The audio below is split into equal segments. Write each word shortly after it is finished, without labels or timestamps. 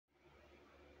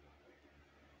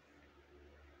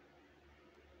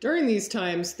During these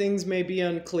times, things may be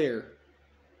unclear.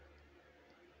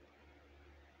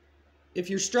 If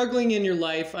you're struggling in your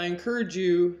life, I encourage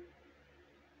you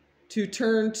to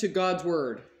turn to God's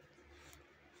Word.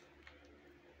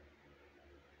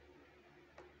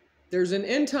 There's an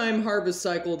end-time harvest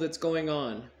cycle that's going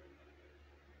on.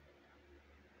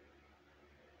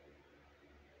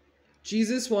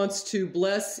 Jesus wants to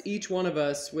bless each one of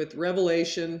us with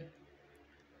revelation,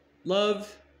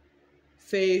 love,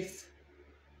 faith,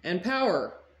 and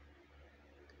power.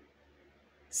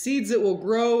 Seeds that will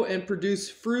grow and produce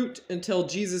fruit until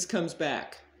Jesus comes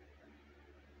back.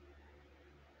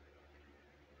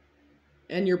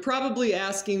 And you're probably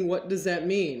asking, what does that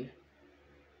mean?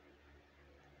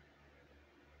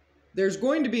 There's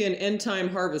going to be an end-time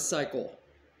harvest cycle.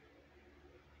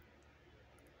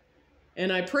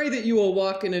 And I pray that you will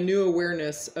walk in a new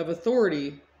awareness of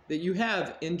authority that you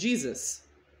have in Jesus.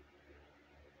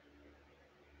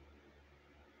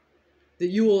 That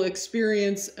you will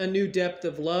experience a new depth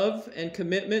of love and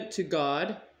commitment to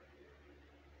God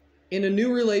in a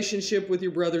new relationship with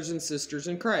your brothers and sisters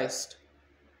in Christ.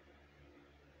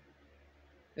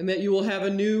 And that you will have a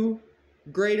new,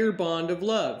 greater bond of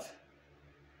love.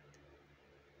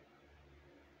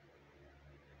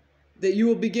 That you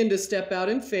will begin to step out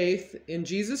in faith in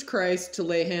Jesus Christ to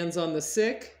lay hands on the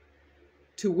sick,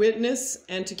 to witness,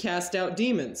 and to cast out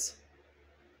demons.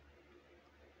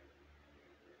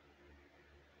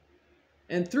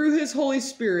 And through His Holy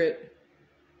Spirit,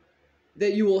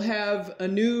 that you will have a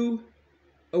new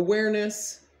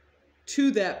awareness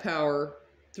to that power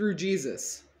through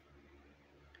Jesus.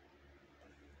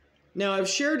 Now, I've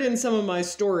shared in some of my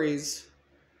stories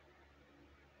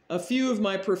a few of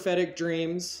my prophetic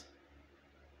dreams,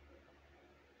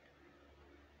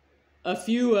 a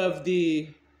few of the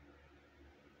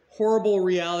horrible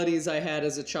realities I had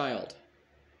as a child.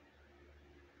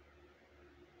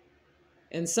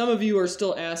 And some of you are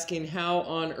still asking, how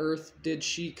on earth did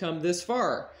she come this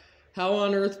far? How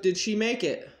on earth did she make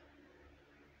it?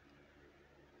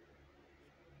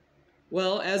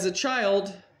 Well, as a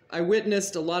child, I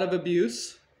witnessed a lot of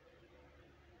abuse.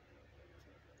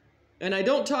 And I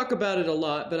don't talk about it a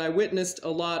lot, but I witnessed a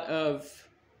lot of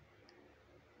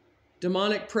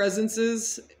demonic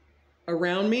presences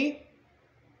around me.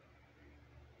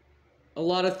 A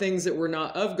lot of things that were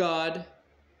not of God.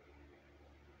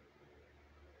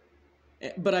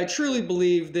 But I truly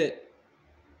believe that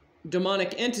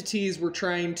demonic entities were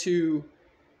trying to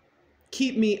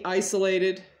keep me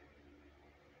isolated,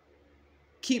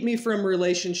 keep me from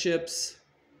relationships,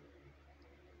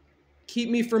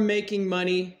 keep me from making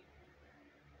money.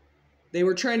 They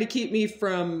were trying to keep me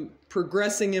from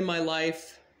progressing in my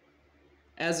life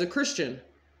as a Christian.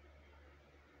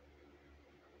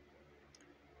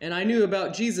 And I knew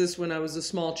about Jesus when I was a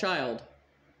small child.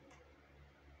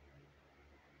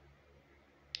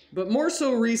 But more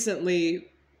so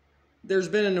recently, there's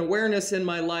been an awareness in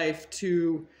my life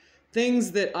to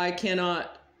things that I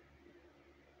cannot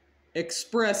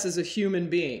express as a human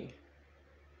being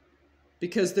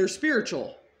because they're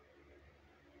spiritual.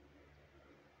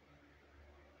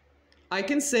 I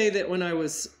can say that when I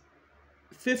was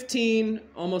 15,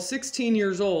 almost 16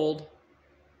 years old,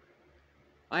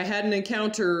 I had an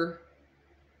encounter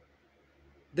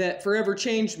that forever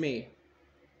changed me.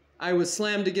 I was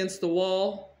slammed against the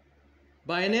wall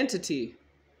by an entity.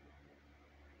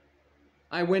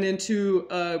 I went into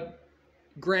a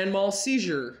grand mal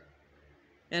seizure,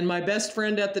 and my best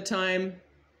friend at the time,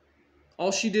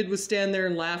 all she did was stand there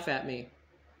and laugh at me.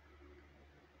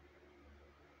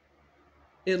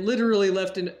 It literally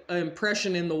left an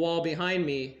impression in the wall behind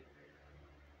me.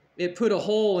 It put a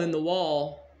hole in the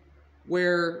wall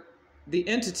where the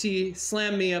entity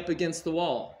slammed me up against the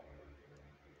wall,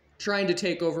 trying to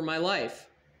take over my life.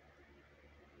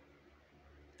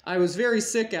 I was very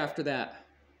sick after that.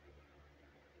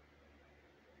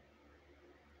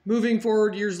 Moving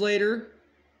forward years later,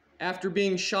 after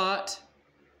being shot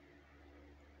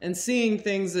and seeing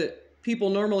things that people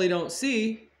normally don't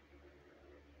see,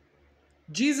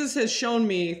 Jesus has shown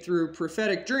me through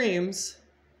prophetic dreams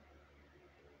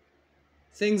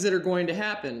things that are going to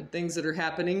happen, things that are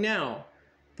happening now,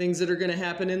 things that are going to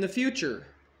happen in the future,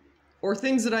 or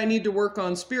things that I need to work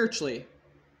on spiritually.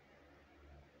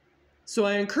 So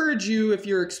I encourage you, if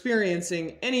you're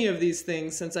experiencing any of these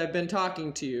things since I've been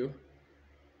talking to you,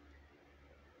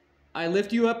 I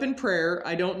lift you up in prayer.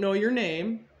 I don't know your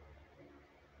name,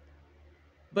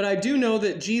 but I do know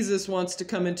that Jesus wants to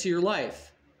come into your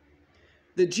life.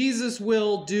 That Jesus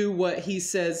will do what He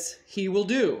says He will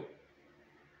do.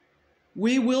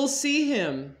 We will see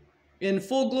Him in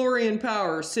full glory and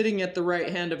power sitting at the right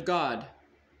hand of God.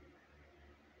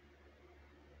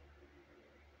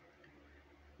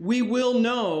 we will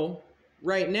know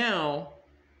right now,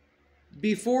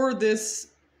 before this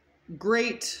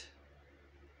great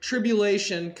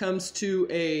tribulation comes to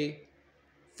a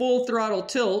full throttle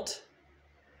tilt,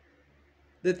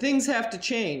 that things have to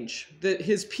change, that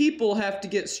his people have to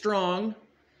get strong.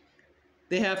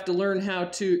 They have to learn how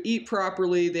to eat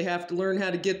properly. They have to learn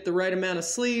how to get the right amount of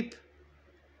sleep.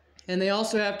 And they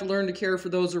also have to learn to care for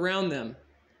those around them.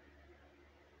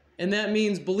 And that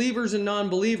means believers and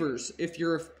non-believers. If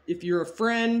you're a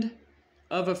friend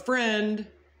of a friend,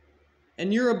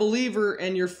 and you're a believer,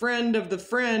 and your friend of the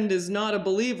friend is not a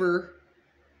believer,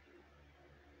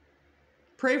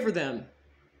 pray for them.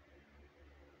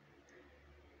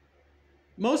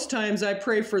 Most times I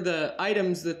pray for the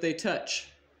items that they touch,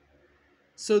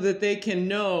 so that they can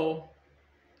know,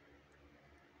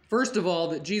 first of all,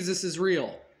 that Jesus is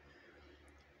real.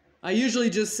 I usually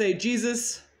just say,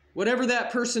 Jesus, whatever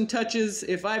that person touches,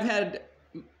 if I've had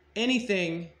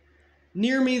anything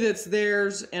near me that's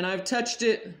theirs and I've touched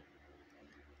it,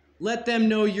 let them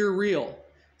know you're real.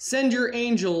 Send your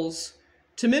angels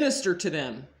to minister to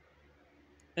them,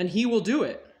 and he will do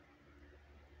it.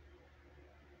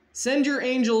 Send your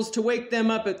angels to wake them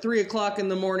up at 3 o'clock in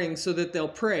the morning so that they'll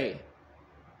pray.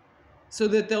 So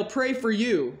that they'll pray for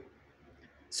you.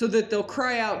 So that they'll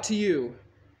cry out to you.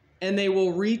 And they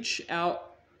will reach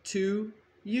out to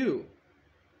you.